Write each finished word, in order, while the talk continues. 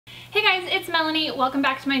Hey guys, it's Melanie. Welcome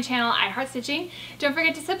back to my channel, I Heart Stitching. Don't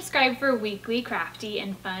forget to subscribe for weekly crafty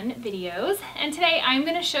and fun videos. And today I'm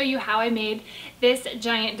going to show you how I made this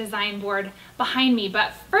giant design board behind me.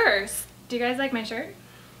 But first, do you guys like my shirt?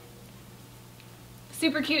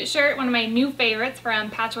 Super cute shirt, one of my new favorites from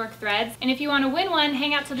Patchwork Threads. And if you want to win one,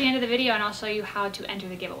 hang out till the end of the video and I'll show you how to enter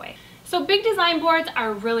the giveaway. So big design boards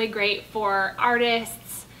are really great for artists,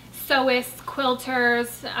 sewists,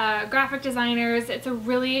 quilters, graphic designers. It's a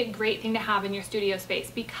really great thing to have in your studio space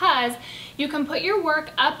because you can put your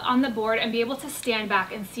work up on the board and be able to stand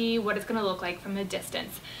back and see what it's going to look like from a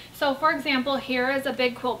distance. So for example, here is a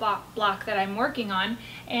big quilt block that I'm working on,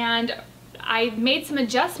 and I made some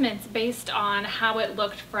adjustments based on how it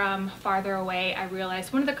looked from farther away. I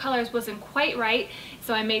realized one of the colors wasn't quite right,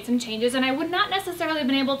 so I made some changes, and I would not necessarily have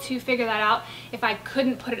been able to figure that out if I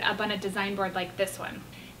couldn't put it up on a design board like this one.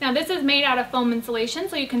 Now this is made out of foam insulation,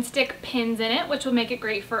 so you can stick pins in it, which will make it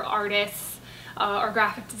great for artists or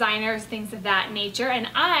graphic designers, things of that nature, and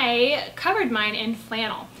I covered mine in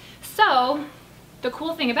flannel. So the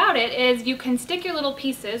cool thing about it is you can stick your little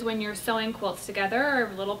pieces when you're sewing quilts together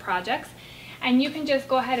or little projects, and you can just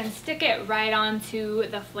go ahead and stick it right onto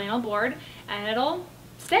the flannel board and it'll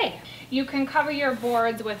stay. You can cover your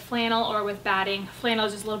boards with flannel or with batting. Flannel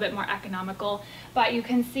is just a little bit more economical, but you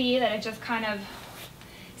can see that it just kind of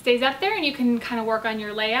stays up there and you can kind of work on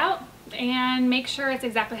your layout and make sure it's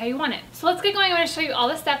exactly how you want it. So let's get going. I'm going to show you all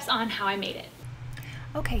the steps on how I made it.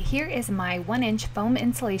 Okay, here is my 1-inch foam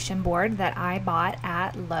insulation board that I bought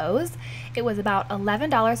at Lowe's. It was about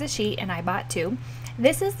 $11 a sheet and I bought 2.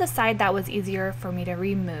 This is the side that was easier for me to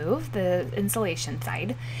remove, the insulation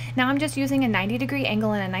side. Now I'm just using a 90-degree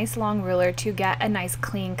angle and a nice long ruler to get a nice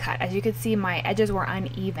clean cut. As you can see, my edges were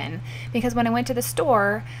uneven because when I went to the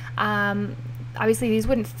store, obviously these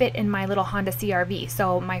wouldn't fit in my little Honda CR-V,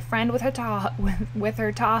 so my friend with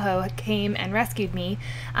her Tahoe came and rescued me,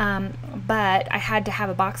 but I had to have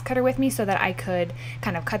a box cutter with me so that I could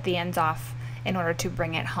kind of cut the ends off in order to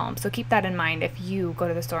bring it home. So keep that in mind if you go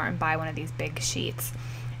to the store and buy one of these big sheets.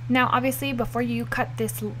 Now obviously before you cut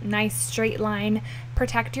this nice straight line,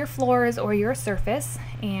 protect your floors or your surface,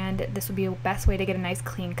 and this will be the best way to get a nice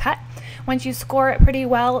clean cut. Once you score it pretty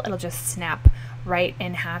well, it'll just snap right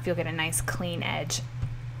in half. You'll get a nice clean edge.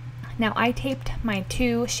 Now I taped my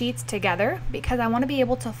 2 sheets together because I want to be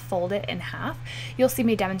able to fold it in half. You'll see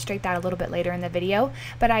me demonstrate that a little bit later in the video,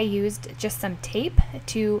 but I used just some tape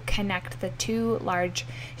to connect the 2 large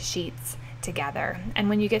sheets together. And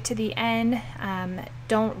when you get to the end,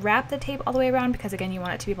 don't wrap the tape all the way around because again you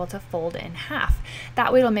want it to be able to fold in half.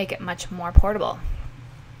 That way it'll make it much more portable.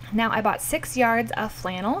 Now I bought 6 yards of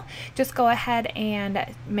flannel. Just go ahead and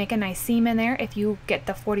make a nice seam in there. If you get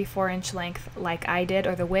the 44-inch length like I did,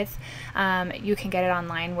 or the width, you can get it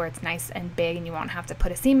online where it's nice and big and you won't have to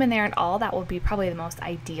put a seam in there at all. That will be probably the most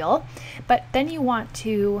ideal. But then you want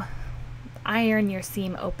to iron your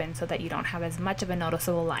seam open so that you don't have as much of a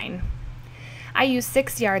noticeable line. I used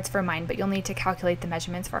 6 yards for mine, but you'll need to calculate the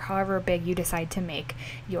measurements for however big you decide to make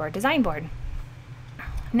your design board.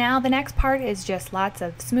 Now the next part is just lots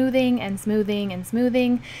of smoothing and smoothing and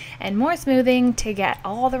smoothing and more smoothing to get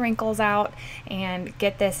all the wrinkles out and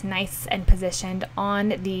get this nice and positioned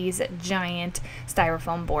on these giant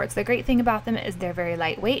styrofoam boards. The great thing about them is they're very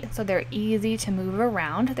lightweight, so they're easy to move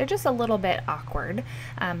around. They're just a little bit awkward,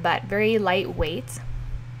 but very lightweight.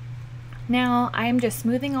 Now I'm just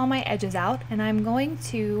smoothing all my edges out, and I'm going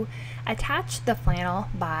to attach the flannel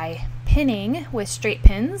by pinning with straight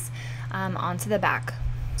pins onto the back.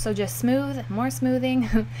 So just smooth, more smoothing.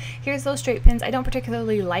 Here's those straight pins. I don't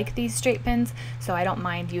particularly like these straight pins, so I don't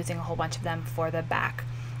mind using a whole bunch of them for the back.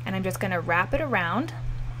 And I'm just going to wrap it around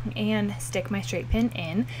and stick my straight pin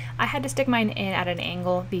in. I had to stick mine in at an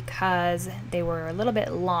angle because they were a little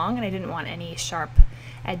bit long and I didn't want any sharp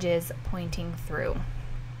edges pointing through.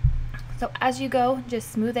 So as you go,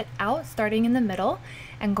 just smooth it out, starting in the middle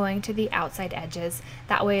and going to the outside edges.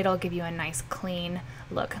 That way it'll give you a nice clean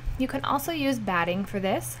look. You can also use batting for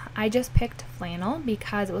this. I just picked flannel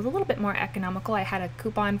because it was a little bit more economical. I had a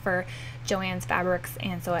coupon for Joann's Fabrics,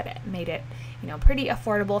 and so it made it, pretty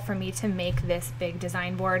affordable for me to make this big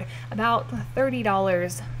design board. About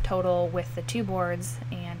 $30 total with the 2 boards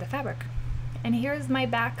and the fabric. And here's my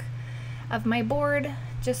back of my board,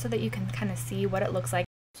 just so that you can kind of see what it looks like.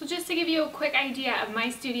 So just to give you a quick idea of my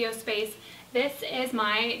studio space, this is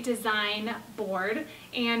my design board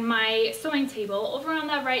and my sewing table. Over on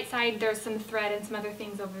the right side there's some thread and some other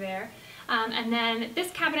things over there. And then this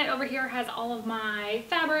cabinet over here has all of my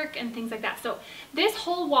fabric and things like that. So this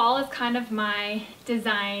whole wall is kind of my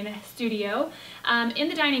design studio in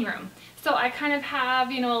the dining room. So I kind of have,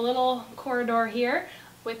 a little corridor here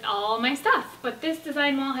with all my stuff. But this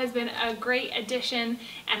design wall has been a great addition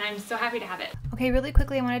and I'm so happy to have it. Okay, really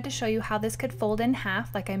quickly I wanted to show you how this could fold in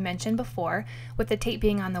half like I mentioned before, with the tape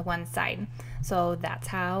being on the one side. So that's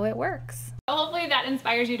how it works. Hopefully that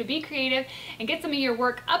inspires you to be creative and get some of your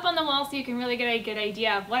work up on the wall so you can really get a good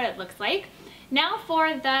idea of what it looks like. Now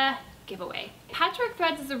for the giveaway. Patchwork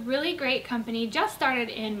Threads is a really great company, just started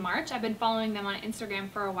in March. I've been following them on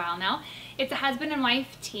Instagram for a while now. It's a husband and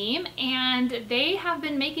wife team and they have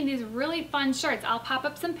been making these really fun shirts. I'll pop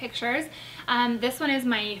up some pictures. This one is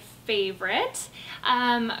my favorite.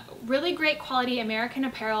 Really great quality American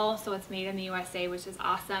apparel, so it's made in the USA, which is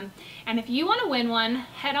awesome. And if you want to win one,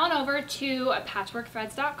 head on over to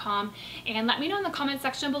patchworkthreads.com and let me know in the comment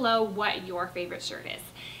section below what your favorite shirt is.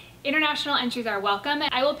 International entries are welcome.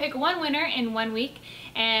 I will pick one winner in 1 week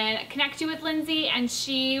and connect you with Lindsay and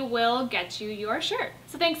she will get you your shirt.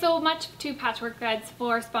 So thanks so much to Patchwork Threads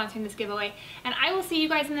for sponsoring this giveaway and I will see you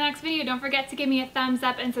guys in the next video. Don't forget to give me a thumbs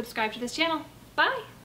up and subscribe to this channel. Bye!